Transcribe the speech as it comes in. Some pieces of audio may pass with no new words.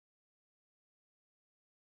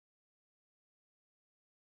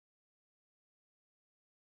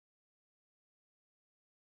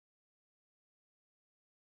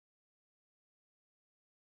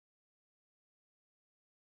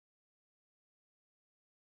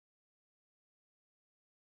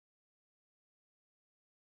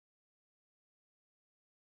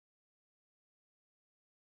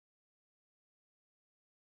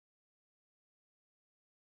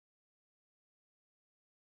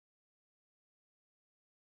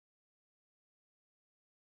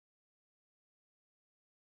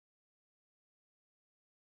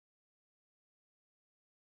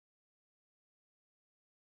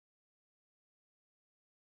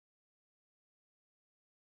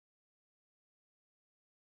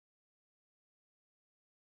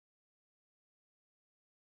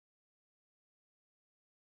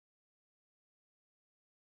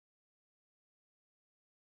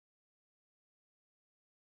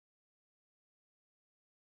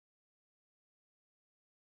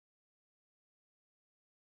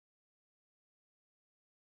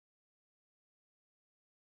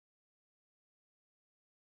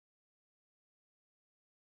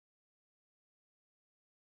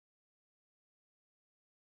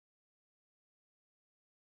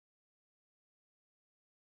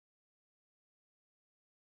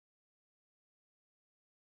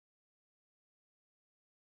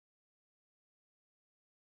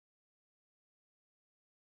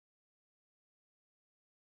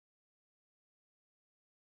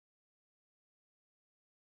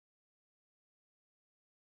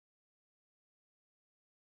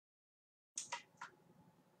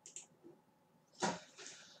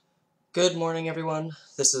Good morning, everyone.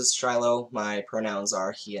 This is Shiloh. My pronouns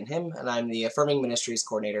are he and him, and I'm the Affirming Ministries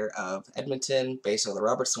Coordinator of Edmonton, based on the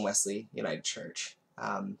Robertson Wesley United Church.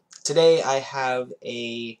 Today I have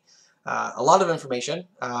a lot of information.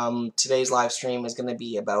 Today's live stream is going to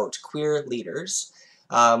be about queer leaders.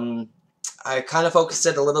 I kind of focused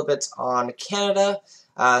it a little bit on Canada.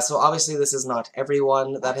 So obviously this is not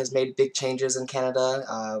everyone that has made big changes in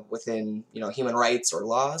Canada within human rights or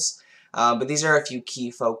laws. But these are a few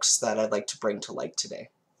key folks that I'd like to bring to light today.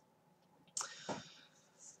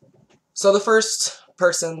 So the first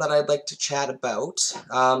person that I'd like to chat about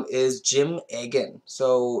is Jim Egan.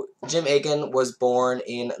 So Jim Egan was born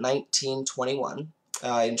in 1921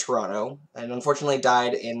 in Toronto, and unfortunately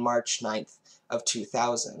died in March 9th of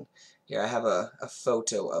 2000. Here I have a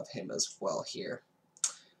photo of him as well here.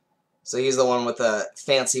 So he's the one with the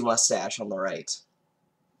fancy mustache on the right.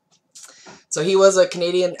 So he was a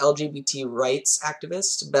Canadian LGBT rights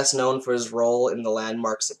activist, best known for his role in the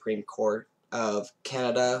landmark Supreme Court of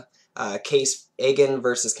Canada case Egan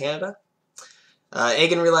versus Canada.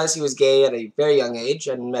 Egan realized he was gay at a very young age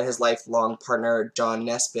and met his lifelong partner, John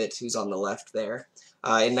Nesbitt, who's on the left there,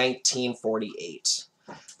 in 1948.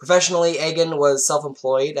 Professionally, Egan was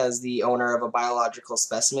self-employed as the owner of a biological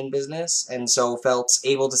specimen business, and so felt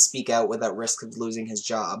able to speak out without risk of losing his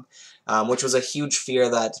job, which was a huge fear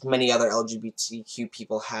that many other LGBTQ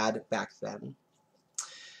people had back then.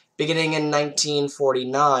 Beginning in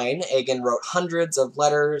 1949, Egan wrote hundreds of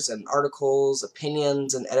letters and articles,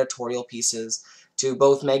 opinions, and editorial pieces to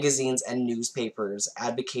both magazines and newspapers,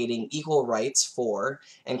 advocating equal rights for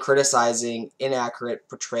and criticizing inaccurate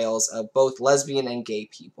portrayals of both lesbian and gay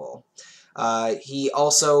people. He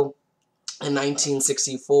also, in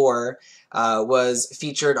 1964, was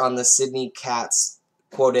featured on the Sydney Cat's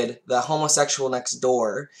quoted "The Homosexual Next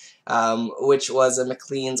Door," which was a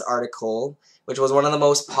Maclean's article, which was one of the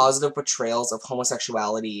most positive portrayals of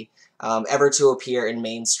homosexuality ever to appear in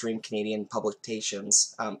mainstream Canadian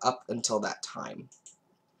publications up until that time.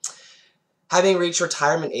 Having reached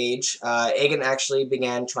retirement age, Egan actually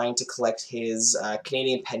began trying to collect his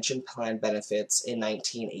Canadian pension plan benefits in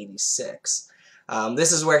 1986.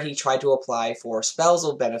 This is where he tried to apply for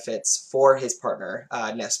spousal benefits for his partner,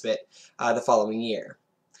 Nesbitt, the following year.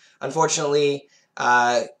 Unfortunately,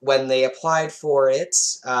 when they applied for it,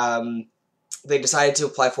 they decided to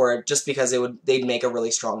apply for it just because they'd make a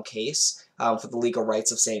really strong case for the legal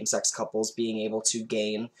rights of same-sex couples being able to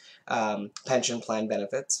gain pension plan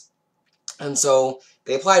benefits. And so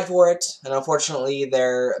they applied for it, and unfortunately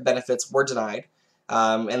their benefits were denied.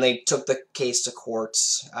 And they took the case to court,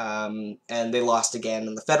 and they lost again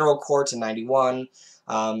in the federal court in 91,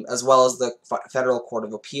 as well as the Federal Court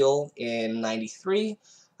of Appeal in 93,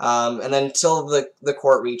 and then until the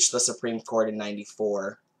court reached the Supreme Court in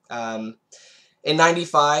 94. In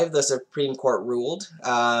 95, the Supreme Court ruled,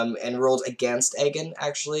 and ruled against Egan,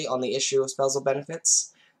 actually, on the issue of spousal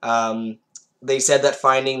benefits. They said that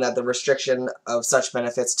finding that the restriction of such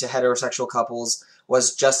benefits to heterosexual couples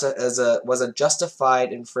was a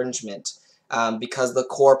justified infringement, because the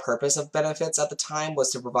core purpose of benefits at the time was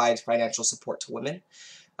to provide financial support to women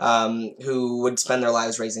who would spend their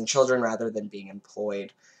lives raising children rather than being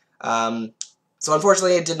employed. So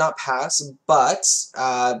unfortunately it did not pass, but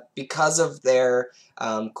because of their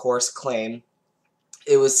coarse claim,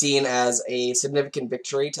 it was seen as a significant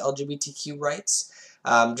victory to LGBTQ rights,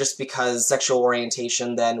 just because sexual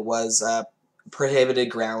orientation then was prohibited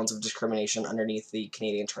grounds of discrimination underneath the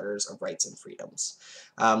Canadian Charters of Rights and Freedoms.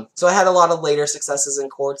 So it had a lot of later successes in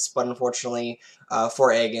courts, but unfortunately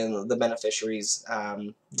for Egan, the beneficiaries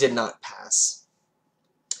did not pass.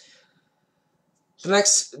 The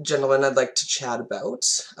next gentleman I'd like to chat about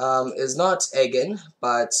is not Egan,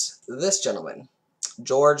 but this gentleman,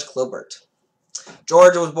 George Gilbert.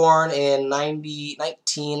 George was born in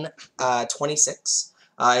 1926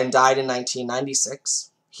 and died in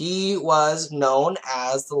 1996. He was known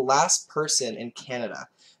as the last person in Canada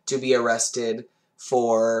to be arrested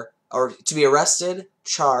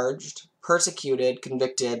charged, persecuted,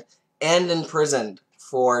 convicted, and imprisoned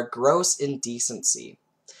for gross indecency.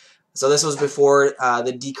 So this was before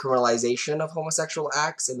the decriminalization of homosexual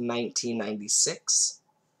acts in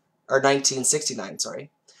 1969, sorry,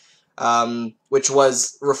 which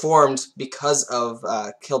was reformed because of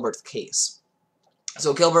Gilbert's case.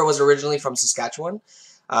 So Gilbert was originally from Saskatchewan.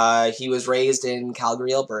 He was raised in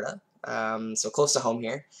Calgary, Alberta, so close to home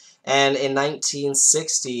here. And in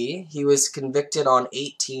 1960, he was convicted on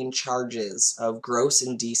 18 charges of gross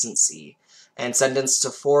indecency and sentenced to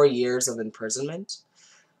 4 years of imprisonment.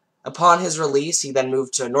 Upon his release, he then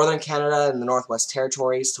moved to Northern Canada and the Northwest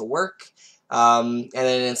Territories to work, And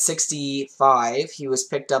then in 1965, he was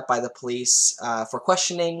picked up by the police for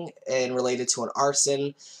questioning and related to an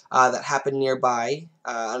arson that happened nearby.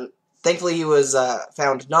 Thankfully, he was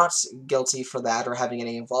found not guilty for that or having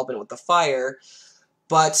any involvement with the fire,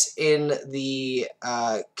 but in the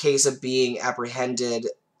case of being apprehended,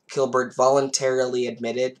 Kilbert voluntarily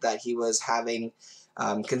admitted that he was having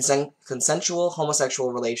consensual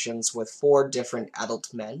homosexual relations with 4 different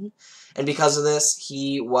adult men. And because of this,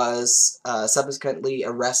 he was subsequently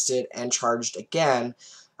arrested and charged again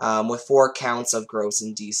with 4 counts of gross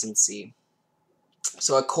indecency.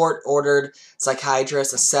 So a court-ordered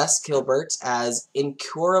psychiatrist assessed Kilbert as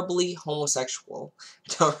incurably homosexual.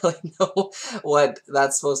 I don't really know what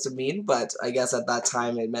that's supposed to mean, but I guess at that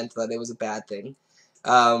time it meant that it was a bad thing.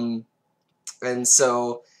 And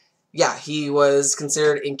so, yeah, he was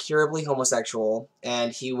considered incurably homosexual,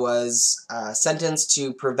 and he was sentenced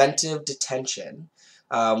to preventive detention,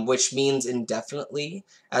 which means indefinitely,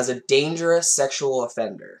 as a dangerous sexual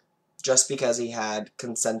offender, just because he had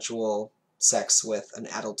consensual sex with an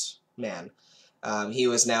adult man. He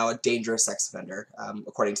was now a dangerous sex offender,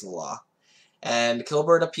 according to the law. And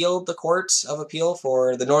Kilbert appealed the Court of Appeal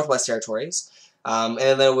for the Northwest Territories, and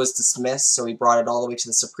then it was dismissed, so he brought it all the way to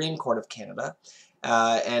the Supreme Court of Canada.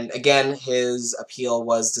 And again, his appeal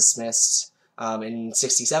was dismissed in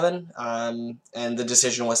 1967, and the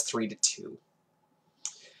decision was 3-2.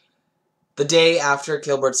 The day after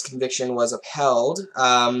Kilbert's conviction was upheld,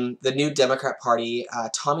 the New Democrat Party,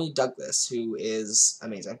 Tommy Douglas, who is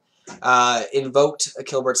amazing, invoked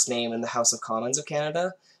Kilbert's name in the House of Commons of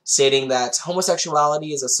Canada, stating that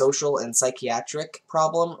homosexuality is a social and psychiatric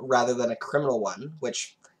problem rather than a criminal one,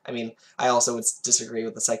 which, I mean, I also would disagree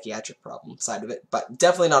with the psychiatric problem side of it, but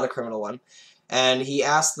definitely not a criminal one. And he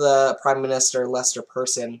asked the Prime Minister, Lester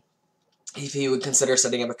Pearson, if he would consider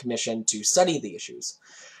setting up a commission to study the issues.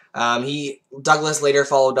 Douglas later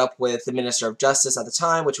followed up with the Minister of Justice at the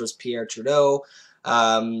time, which was Pierre Trudeau,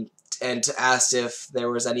 and asked if there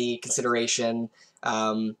was any consideration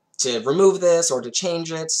to remove this or to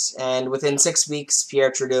change it. And within 6 weeks,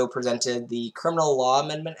 Pierre Trudeau presented the Criminal Law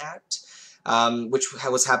Amendment Act, which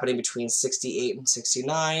was happening between 1968 and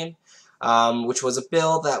 1969, which was a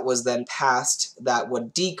bill that was then passed that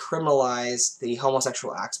would decriminalize the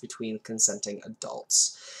homosexual acts between consenting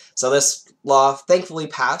adults. So this law thankfully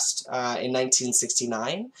passed in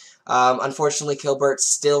 1969. Unfortunately, Kilbert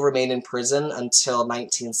still remained in prison until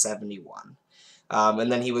 1971.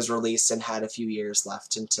 And then he was released and had a few years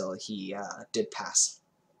left until he did pass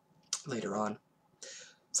later on.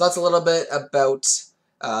 So that's a little bit about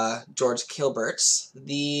George Kilbert.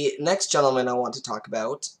 The next gentleman I want to talk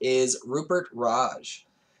about is Rupert Raj.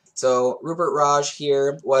 So Rupert Raj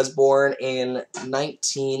here was born in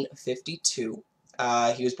 1952.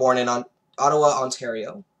 He was born in Ottawa,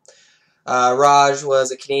 Ontario. Raj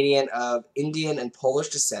was a Canadian of Indian and Polish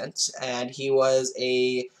descent, and he was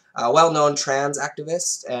a well-known trans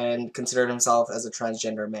activist and considered himself as a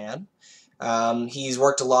transgender man. He's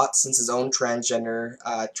worked a lot since his own gender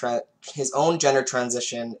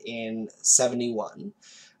transition in 1971.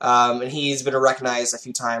 And he's been recognized a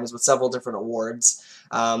few times with several different awards,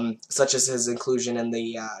 such as his inclusion in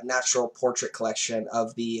the Natural Portrait Collection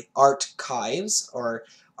of the Archives, or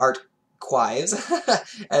Archives.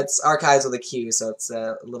 It's Archives with a Q, so it's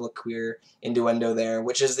a little queer innuendo there,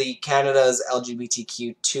 which is the Canada's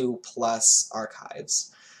LGBTQ2+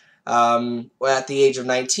 archives. At the age of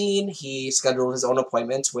 19, he scheduled his own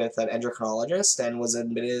appointment with an endocrinologist and was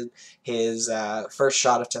admitted his first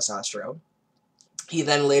shot of testosterone. He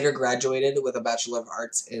then later graduated with a Bachelor of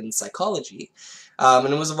Arts in Psychology,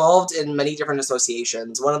 and was involved in many different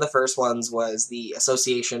associations. One of the first ones was the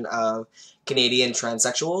Association of Canadian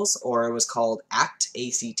Transsexuals, or it was called ACT,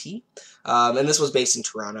 A-C-T, and this was based in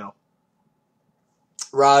Toronto.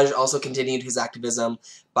 Raj also continued his activism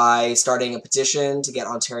by starting a petition to get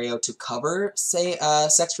Ontario to cover, sex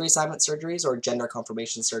reassignment surgeries, or gender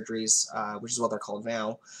confirmation surgeries, which is what they're called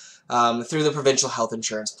now, through the provincial health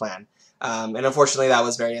insurance plan. And unfortunately, that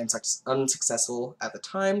was very unsuccessful at the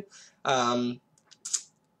time.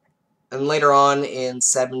 And later on, in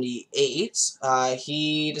 1978,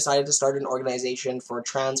 he decided to start an organization for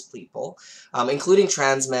trans people, including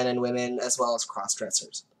trans men and women, as well as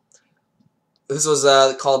cross-dressers. This was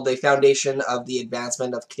called the Foundation of the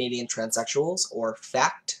Advancement of Canadian Transsexuals, or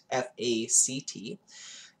FACT, F-A-C-T.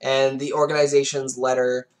 And the organization's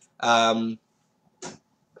letter, the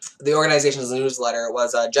organization's newsletter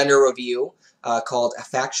was a gender review called A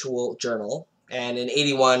Factual Journal. And in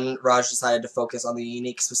 1981, Raj decided to focus on the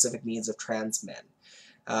unique specific needs of trans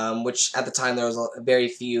men, which at the time there was very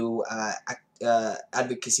few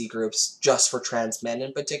advocacy groups just for trans men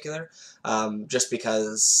in particular, just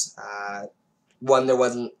because one, there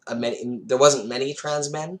wasn't many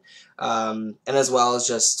trans men, and as well as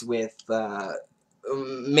just with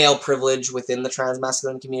male privilege within the trans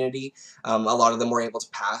masculine community, a lot of them were able to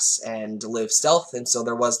pass and live stealth, and so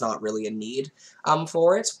there was not really a need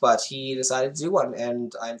for it, but he decided to do one,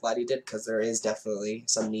 and I'm glad he did, because there is definitely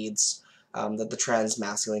some needs that the trans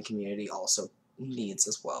masculine community also needs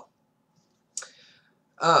as well.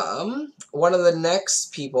 One of the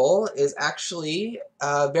next people is actually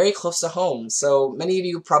very close to home, so many of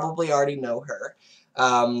you probably already know her,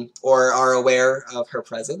 or are aware of her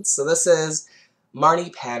presence. So this is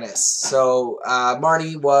Marnie Panis. So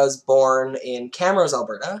Marnie was born in Camrose,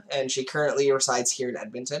 Alberta, and she currently resides here in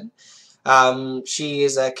Edmonton. She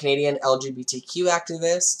is a Canadian LGBTQ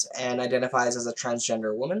activist and identifies as a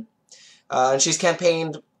transgender woman. And she's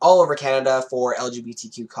campaigned all over Canada for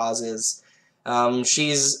LGBTQ causes.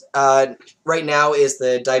 She's right now is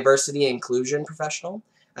the diversity and inclusion professional,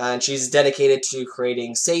 and she's dedicated to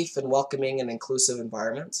creating safe and welcoming and inclusive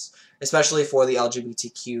environments, especially for the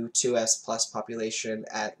LGBTQ2S+ population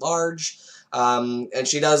at large. And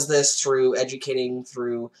she does this through educating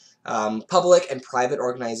through public and private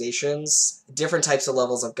organizations, different types of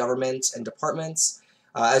levels of government and departments,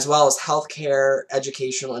 as well as healthcare,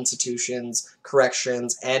 educational institutions,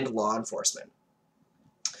 corrections, and law enforcement.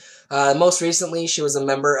 Most recently, she was a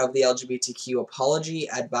member of the LGBTQ Apology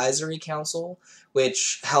Advisory Council,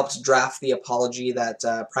 which helped draft the apology that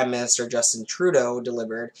Prime Minister Justin Trudeau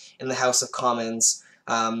delivered in the House of Commons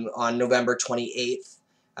on November 28th,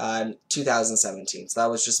 2017. So that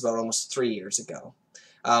was just about almost 3 years ago,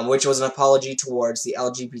 which was an apology towards the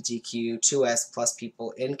LGBTQ2S+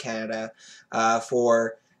 people in Canada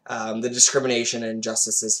for the discrimination and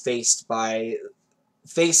injustices faced by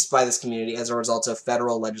this community as a result of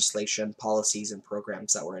federal legislation, policies, and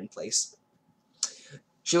programs that were in place.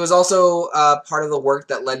 She was also part of the work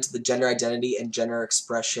that led to the gender identity and gender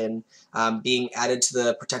expression being added to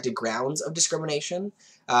the protected grounds of discrimination.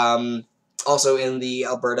 Also in the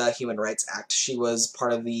Alberta Human Rights Act, she was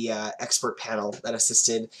part of the expert panel that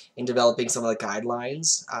assisted in developing some of the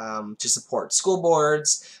guidelines to support school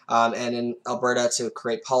boards and in Alberta to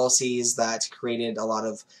create policies that created a lot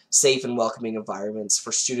of safe and welcoming environments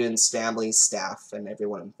for students, families, staff, and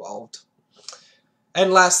everyone involved.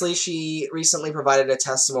 And lastly, she recently provided a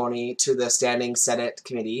testimony to the Standing Senate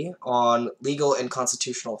Committee on Legal and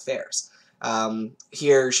Constitutional Affairs.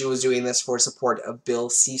 Here she was doing this for support of Bill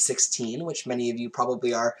C-16, which many of you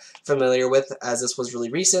probably are familiar with, as this was really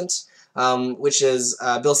recent, which is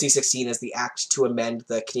Bill C-16 is the act to amend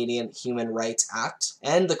the Canadian Human Rights Act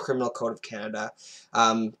and the Criminal Code of Canada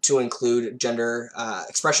to include gender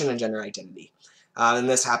expression and gender identity. And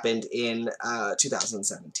this happened in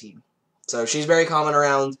 2017. So she's very common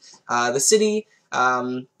around the city.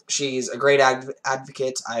 She's a great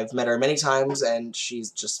advocate. I've met her many times, and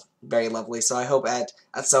she's just very lovely. So I hope at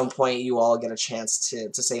some point you all get a chance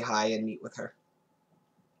to say hi and meet with her.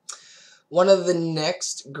 One of the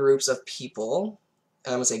next groups of people,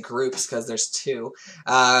 I'm going to say groups because there's two.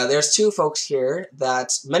 There's two folks here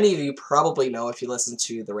that many of you probably know if you listen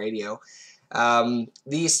to the radio.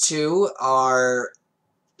 These two are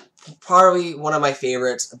probably one of my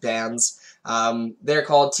favorite bands. They're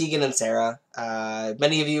called Tegan and Sara.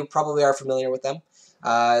 Many of you probably are familiar with them.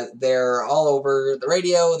 They're all over the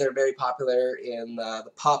radio. They're very popular in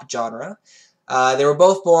the pop genre. They were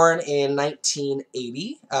both born in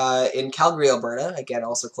 1980 in Calgary, Alberta, again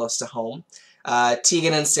also close to home.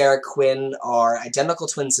 Tegan and Sara Quinn are identical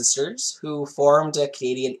twin sisters who formed a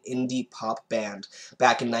Canadian indie pop band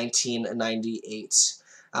back in 1998.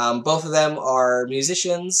 Both of them are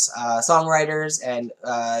musicians, songwriters, and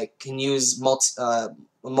can use a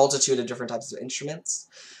multitude of different types of instruments.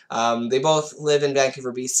 They both live in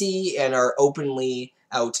Vancouver, BC, and are openly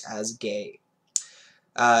out as gay.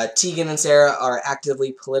 Tegan and Sara are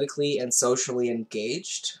actively politically and socially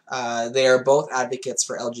engaged. They are both advocates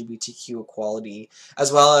for LGBTQ equality,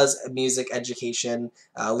 as well as music education,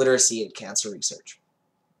 literacy, and cancer research.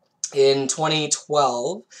 In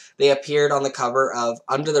 2012, they appeared on the cover of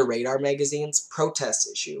Under the Radar magazine's protest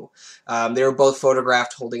issue. They were both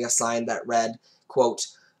photographed holding a sign that read, quote,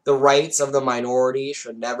 "The rights of the minority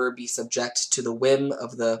should never be subject to the whim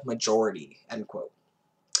of the majority," end quote.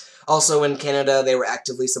 Also in Canada, they were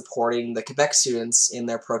actively supporting the Quebec students in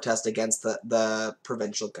their protest against the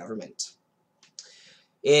provincial government.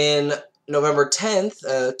 In November 10th,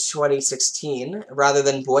 2016, rather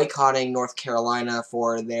than boycotting North Carolina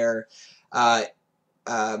for their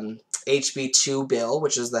HB2 bill,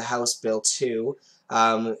 which is the House Bill 2,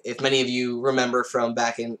 If many of you remember from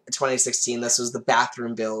back in 2016, this was the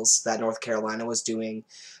bathroom bills that North Carolina was doing,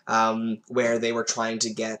 where they were trying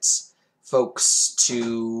to get folks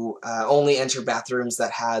to only enter bathrooms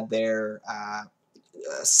that had their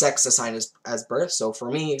sex assigned as birth. So for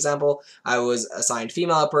me, example, I was assigned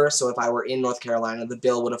female at birth, so if I were in North Carolina, the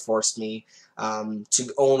bill would have forced me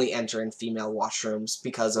to only enter in female washrooms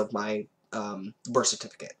because of my birth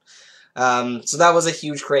certificate. So that was a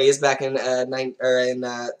huge craze back in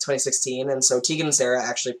 2016, and so Tegan and Sara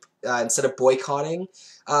actually, instead of boycotting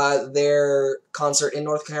their concert in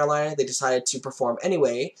North Carolina, they decided to perform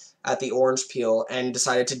anyway at the Orange Peel and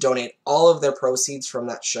decided to donate all of their proceeds from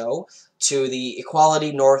that show to the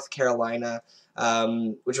Equality North Carolina,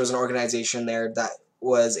 which was an organization there that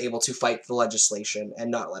was able to fight the legislation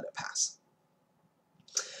and not let it pass.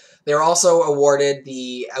 They were also awarded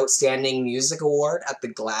the Outstanding Music Award at the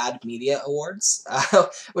GLAAD Media Awards,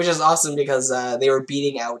 which is awesome because they were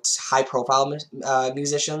beating out high-profile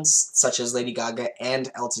musicians such as Lady Gaga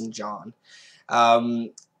and Elton John,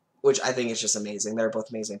 which I think is just amazing. They're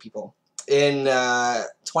both amazing people. In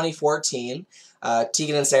 2014,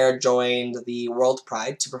 Tegan and Sara joined the World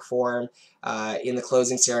Pride to perform in the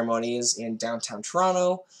closing ceremonies in downtown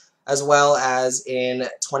Toronto, as well as in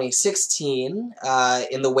 2016,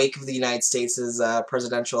 in the wake of the United States'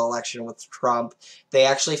 presidential election with Trump, they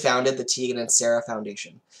actually founded the Tegan and Sara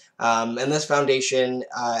Foundation. And this foundation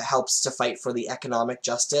helps to fight for the economic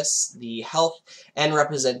justice, the health, and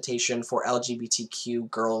representation for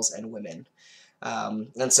LGBTQ girls and women.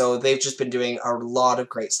 And so they've just been doing a lot of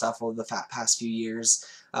great stuff over the past few years.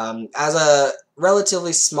 As a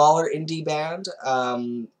relatively smaller indie band,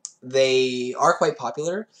 they are quite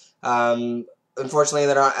popular. Unfortunately,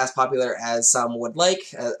 they're not as popular as some would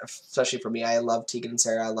like, especially for me. I love Tegan and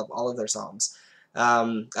Sara. I love all of their songs.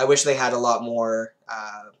 I wish they had a lot more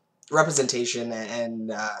representation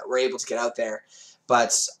and were able to get out there.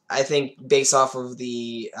 But I think based off of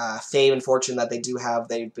the fame and fortune that they do have,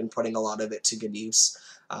 they've been putting a lot of it to good use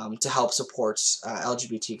to help support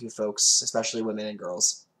LGBTQ folks, especially women and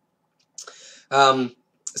girls.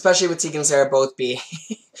 Especially with Tegan and Sara both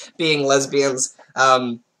being lesbians.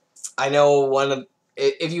 I know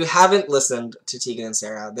if you haven't listened to Tegan and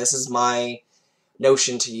Sara, this is my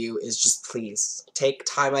notion to you, is just please take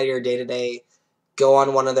time out of your day-to-day, go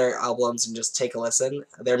on one of their albums and just take a listen.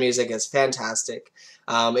 Their music is fantastic.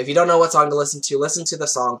 If you don't know what song to listen to the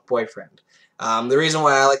song Boyfriend. The reason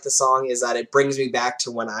why I like the song is that it brings me back to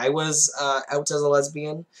when I was out as a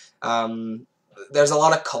lesbian. There's a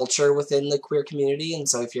lot of culture within the queer community, and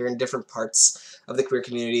so if you're in different parts of the queer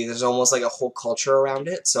community, there's almost like a whole culture around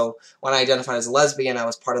it. So when I identified as a lesbian, I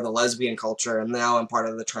was part of the lesbian culture, and now I'm part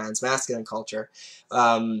of the trans masculine culture.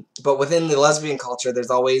 But within the lesbian culture, there's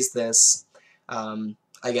always this, I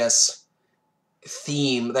guess,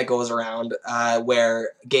 theme that goes around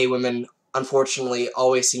where gay women, unfortunately,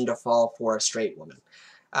 always seem to fall for a straight woman.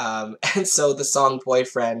 And so the song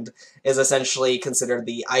Boyfriend is essentially considered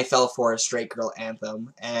the I Fell for a Straight Girl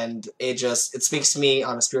anthem, and it speaks to me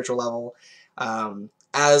on a spiritual level.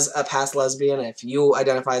 As a past lesbian, if you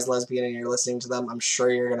identify as lesbian and you're listening to them, I'm sure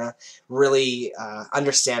you're gonna really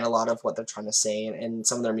understand a lot of what they're trying to say, and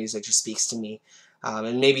some of their music just speaks to me,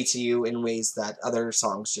 and maybe to you in ways that other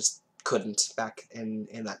songs just couldn't back in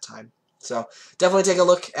that time. So definitely take a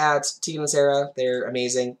look at Tegan and Sara. They're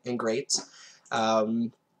amazing and great.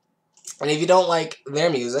 And if you don't like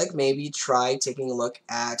their music, maybe try taking a look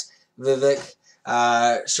at Vivek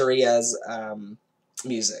Sharia's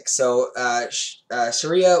music. So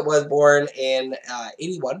Sharia was born in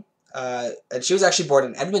 81, and she was actually born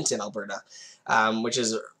in Edmonton, Alberta, which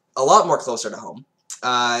is a lot more closer to home.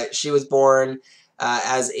 She was born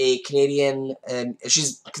as a Canadian, and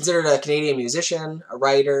she's considered a Canadian musician, a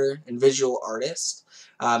writer, and visual artist.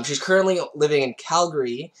 She's currently living in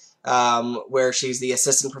Calgary, where she's the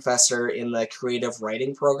assistant professor in the creative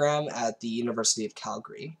writing program at the University of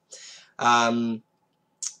Calgary.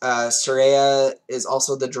 Saraya is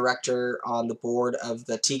also the director on the board of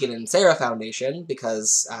the Tegan and Sara Foundation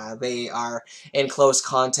because they are in close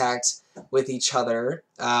contact with each other,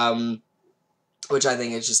 which I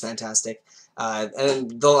think is just fantastic.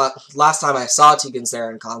 And the last time I saw Tegan and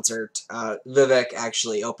Sara in concert, Vivek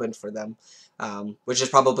actually opened for them, which is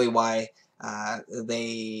probably why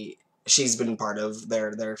she's been part of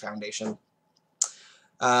their foundation.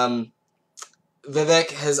 Vivek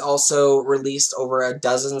has also released over a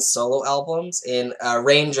dozen solo albums in a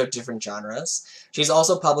range of different genres. She's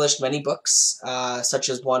also published many books, such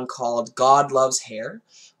as one called God Loves Hair,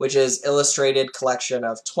 which is an illustrated collection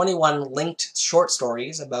of 21 linked short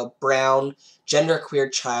stories about brown,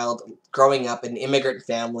 genderqueer child growing up in an immigrant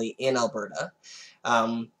family in Alberta.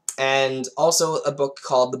 And also a book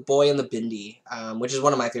called The Boy and the Bindi, which is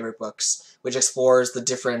one of my favorite books, which explores the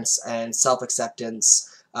difference and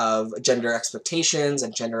self-acceptance of gender expectations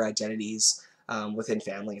and gender identities within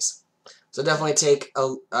families. So definitely take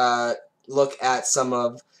a look at some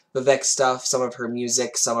of Vivek's stuff, some of her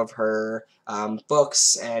music, some of her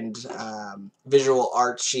books, and visual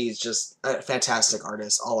art. She's just a fantastic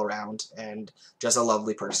artist all around, and just a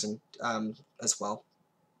lovely person as well.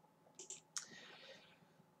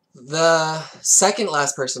 The second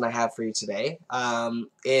last person I have for you today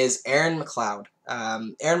is Aaron McLeod.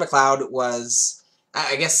 Aaron McLeod was,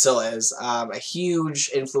 I guess still is, a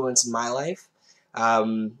huge influence in my life.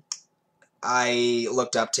 I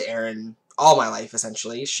looked up to Aaron all my life,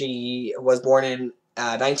 essentially. She was born in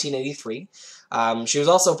 1983. She was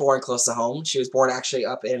also born close to home. She was born actually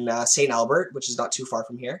up in St. Albert, which is not too far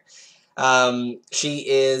from here. She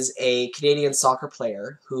is a Canadian soccer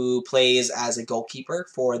player who plays as a goalkeeper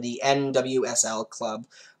for the NWSL club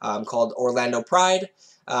called Orlando Pride.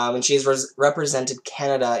 And she has represented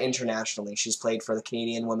Canada internationally. She's played for the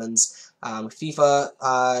Canadian women's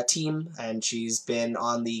FIFA team, and she's been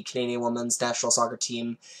on the Canadian women's national soccer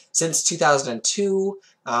team since 2002.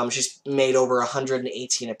 She's made over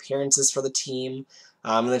 118 appearances for the team.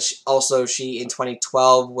 And then she in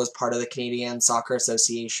 2012 was part of the Canadian Soccer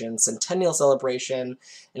Association Centennial Celebration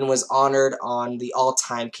and was honored on the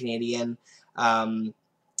all-time Canadian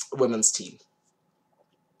women's team.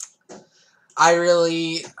 I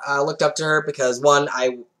really looked up to her because, one,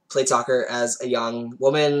 I played soccer as a young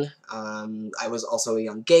woman. I was also a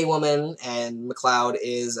young gay woman, and McLeod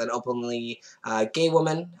is an openly gay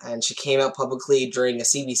woman, and she came out publicly during a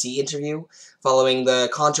CBC interview following the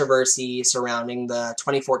controversy surrounding the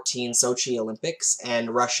 2014 Sochi Olympics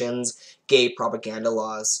and Russians' gay propaganda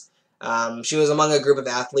laws. She was among a group of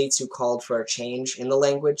athletes who called for a change in the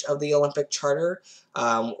language of the Olympic Charter,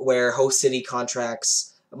 where host city contracts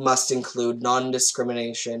must include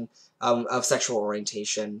non-discrimination of sexual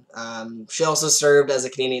orientation. She also served as a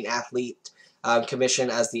Canadian Athlete Commission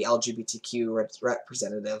as the LGBTQ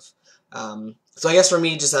representative. So I guess for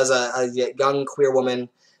me, just as a young queer woman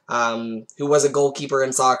who was a goalkeeper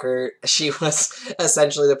in soccer, she was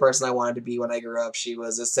essentially the person I wanted to be when I grew up. She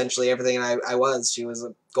was essentially everything I was. She was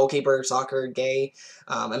a goalkeeper, soccer, gay,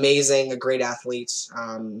 amazing, a great athlete,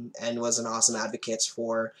 and was an awesome advocate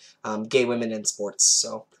for gay women in sports.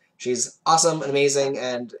 So she's awesome and amazing,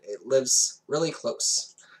 and it lives really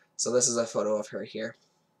close. So this is a photo of her here.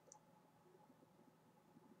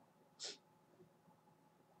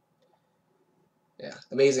 Yeah,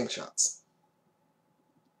 amazing shots.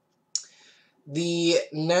 The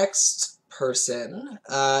next person,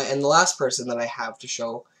 and the last person that I have to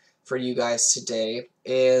show for you guys today,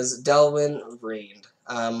 is Delvin Vriend.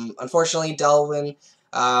 Unfortunately, Delvin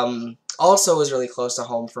also was really close to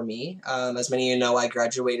home for me. As many of you know, I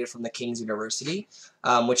graduated from the King's University,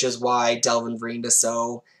 which is why Delvin Vriend is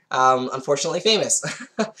so unfortunately famous.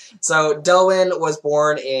 So Delvin was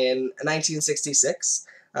born in 1966.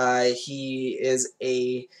 He is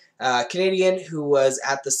a Canadian who was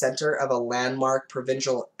at the center of a landmark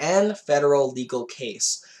provincial and federal legal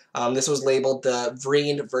case. This was labeled the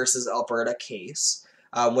Vriend versus Alberta case,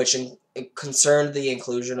 which concerned the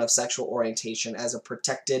inclusion of sexual orientation as a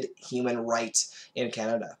protected human right in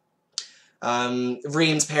Canada.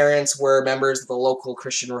 Vriend's parents were members of the local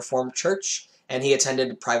Christian Reformed Church, and he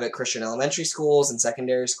attended private Christian elementary schools and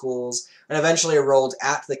secondary schools, and eventually enrolled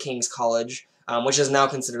at the King's College, which is now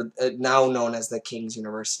now known as the King's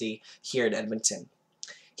University here in Edmonton.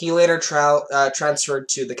 He later transferred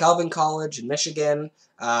to the Calvin College in Michigan,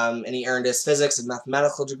 and he earned his physics and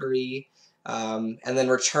mathematical degree, and then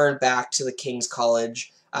returned back to the King's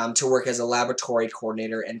College to work as a laboratory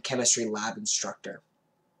coordinator and chemistry lab instructor.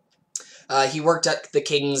 He worked at the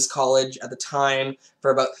King's College at the time for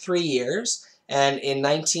about 3 years, and in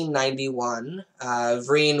 1991,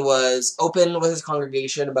 Vriend was open with his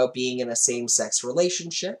congregation about being in a same-sex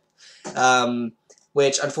relationship,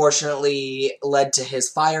 which unfortunately led to his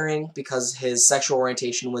firing because his sexual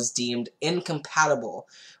orientation was deemed incompatible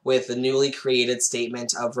with the newly created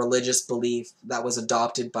statement of religious belief that was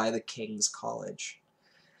adopted by the King's College.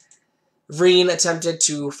 Vriend attempted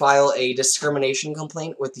to file a discrimination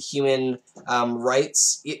complaint with the Human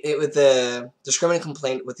Rights, with the discrimination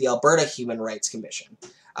complaint with the Alberta Human Rights Commission,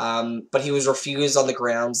 but he was refused on the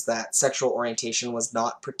grounds that sexual orientation was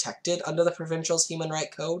not protected under the provincial's Human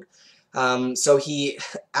Rights Code. So he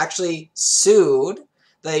actually sued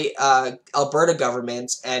the Alberta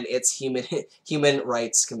government and its Human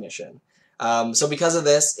Rights Commission. So because of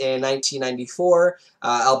this, in 1994,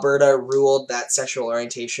 Alberta ruled that sexual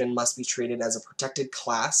orientation must be treated as a protected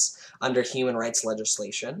class under human rights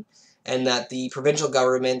legislation, and that the provincial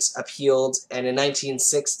government appealed, and in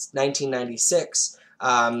 1996,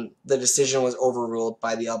 the decision was overruled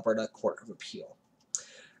by the Alberta Court of Appeal.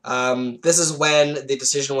 This is when the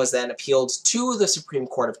decision was then appealed to the Supreme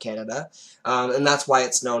Court of Canada, and that's why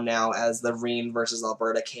it's known now as the Reen versus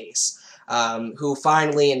Alberta case, who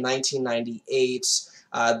finally in 1998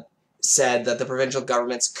 said that the provincial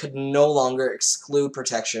governments could no longer exclude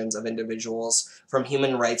protections of individuals from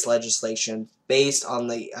human rights legislation based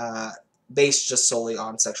just solely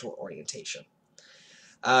on sexual orientation.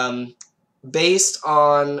 Based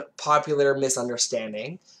on popular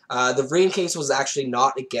misunderstanding, the Vreen case was actually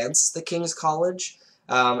not against the King's College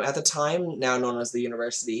at the time, now known as the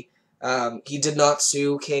university. He did not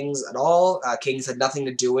sue King's at all. King's had nothing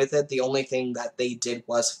to do with it. The only thing that they did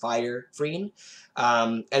was fire Vreen.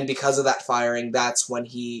 And because of that firing, that's when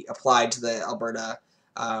he applied to the Alberta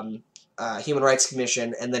Human Rights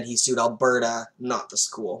Commission, and then he sued Alberta, not the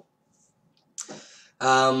school.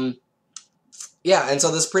 Yeah, and so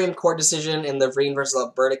the Supreme Court decision in the Vreen versus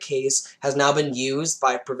Alberta case has now been used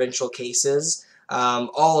by provincial cases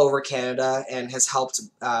all over Canada, and has helped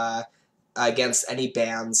against any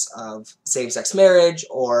bans of same-sex marriage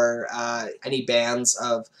or any bans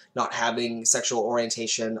of not having sexual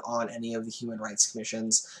orientation on any of the human rights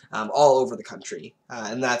commissions all over the country.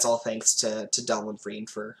 And that's all thanks to Delwyn Vreen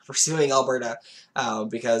for suing Alberta,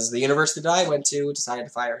 because the university that I went to decided to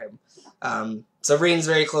fire him. So Vreen's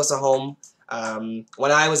very close to home.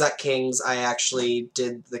 When I was at King's, I actually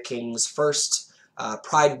did the King's first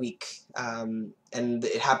Pride Week, and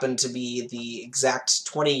it happened to be the exact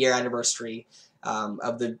 20-year anniversary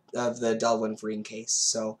of the Delwyn Vreen case.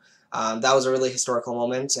 So that was a really historical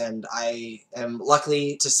moment, and I am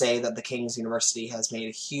lucky to say that the King's University has made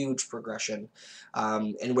a huge progression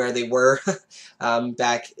in where they were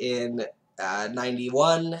back in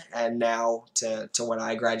 91, and now to when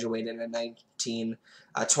I graduated in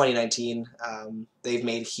 2019. They've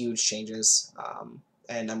made huge changes,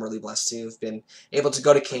 and I'm really blessed to have been able to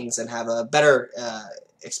go to King's and have a better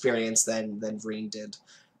experience than Vreen did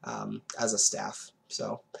as a staff.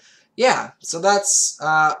 So yeah, so that's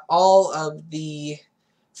all of the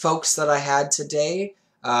folks that I had today.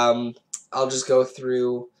 I'll just go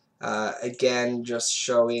through again, just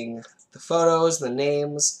showing the photos, the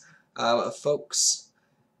names of folks,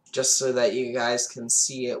 just so that you guys can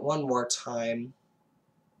see it one more time.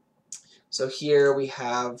 So here we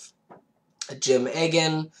have Jim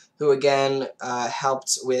Egan, who again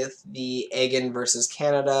helped with the Egan versus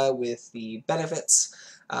Canada with the benefits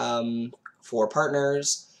for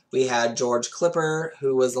partners. We had George Clipper,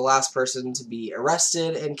 who was the last person to be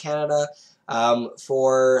arrested in Canada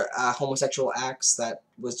for homosexual acts that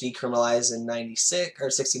was decriminalized in 96 or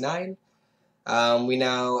 69. We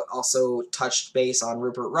now also touched base on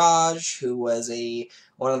Rupert Raj, who was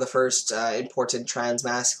one of the first important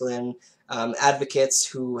transmasculine advocates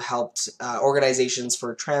who helped organizations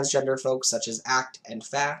for transgender folks such as ACT and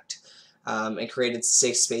FACT, and created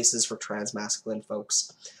safe spaces for transmasculine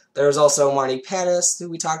folks. There was also Marnie Panis, who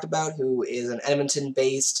we talked about, who is an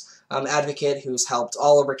Edmonton-based advocate who's helped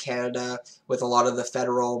all over Canada with a lot of the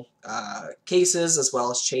federal cases, as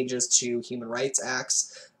well as changes to human rights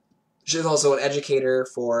acts. She's also an educator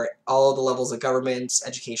for all the levels of government,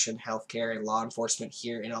 education, healthcare, and law enforcement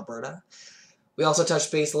here in Alberta. We also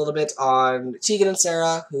touched base a little bit on Tegan and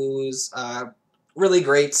Sarah, who's really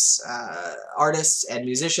great artists and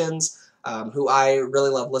musicians, who I really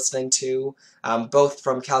love listening to, both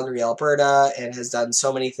from Calgary, Alberta, and has done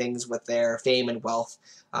so many things with their fame and wealth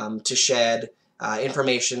to shed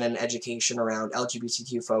information and education around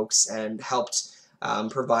LGBTQ folks, and helped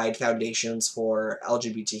provide foundations for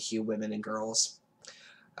LGBTQ women and girls.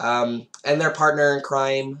 And their partner in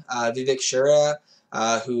crime, Vivek Shura,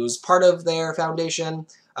 who's part of their foundation.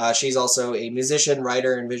 She's also a musician,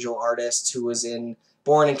 writer, and visual artist who was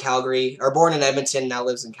born in Edmonton, now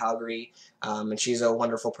lives in Calgary, and she's a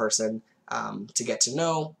wonderful person to get to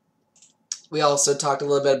know. We also talked a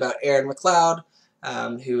little bit about Erin McLeod,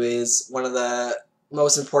 who is one of the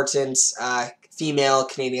most important female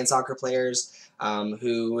Canadian soccer players,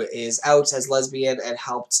 who is out as lesbian and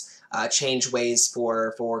helped change ways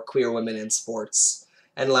for queer women in sports.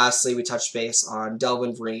 And lastly, we touched base on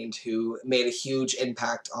Delwyn Vreen, who made a huge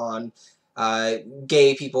impact on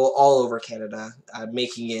gay people all over Canada,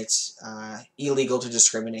 making it illegal to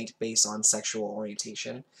discriminate based on sexual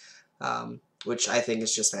orientation, which I think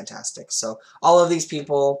is just fantastic. So all of these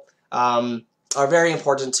people are very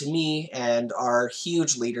important to me and are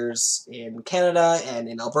huge leaders in Canada and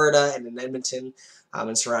in Alberta and in Edmonton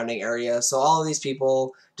and surrounding areas. So all of these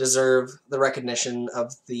people deserve the recognition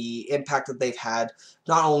of the impact that they've had,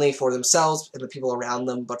 not only for themselves and the people around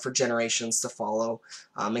them, but for generations to follow,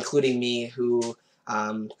 including me, who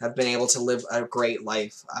have been able to live a great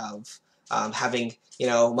life of having, you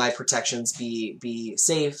know, my protections be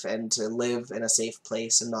safe and to live in a safe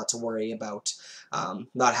place and not to worry about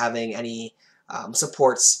not having any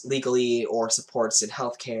supports legally or supports in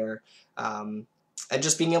healthcare, and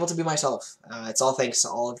just being able to be myself. It's all thanks to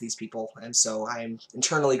all of these people, and so I'm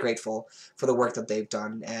internally grateful for the work that they've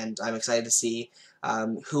done, and I'm excited to see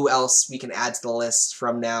who else we can add to the list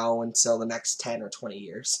from now until the next 10 or 20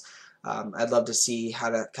 years. I'd love to see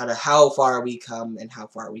how far we come and how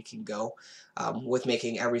far we can go with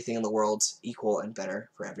making everything in the world equal and better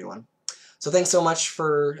for everyone. So thanks so much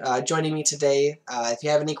for joining me today. If you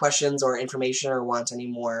have any questions or information or want any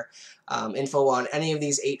more info on any of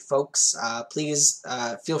these 8 folks, please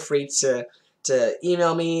feel free to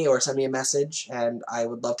email me or send me a message, and I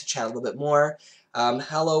would love to chat a little bit more.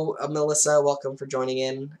 Hello, Melissa. Welcome for joining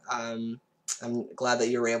in. I'm glad that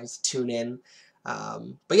you were able to tune in.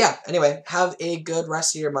 But yeah, anyway, have a good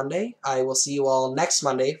rest of your Monday. I will see you all next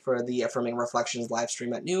Monday for the Affirming Reflections live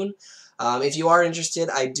stream at noon. If you are interested,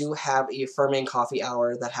 I do have a Affirming Coffee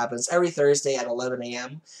Hour that happens every Thursday at 11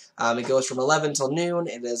 a.m. It goes from 11 till noon.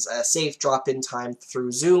 It is a safe drop-in time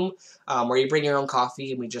through Zoom, where you bring your own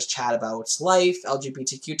coffee and we just chat about life,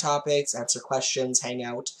 LGBTQ topics, answer questions, hang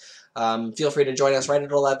out. Feel free to join us right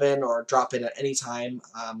at 11 or drop in at any time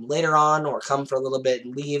later on, or come for a little bit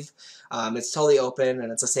and leave. It's totally open,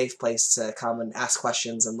 and it's a safe place to come and ask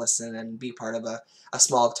questions and listen and be part of a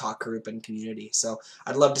small talk group and community. So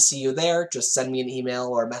I'd love to see you there. Just send me an email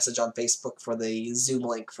or a message on Facebook for the Zoom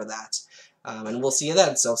link for that. And we'll see you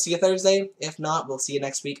then. So see you Thursday. If not, we'll see you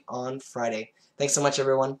next week on Friday. Thanks so much,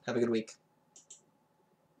 everyone. Have a good week.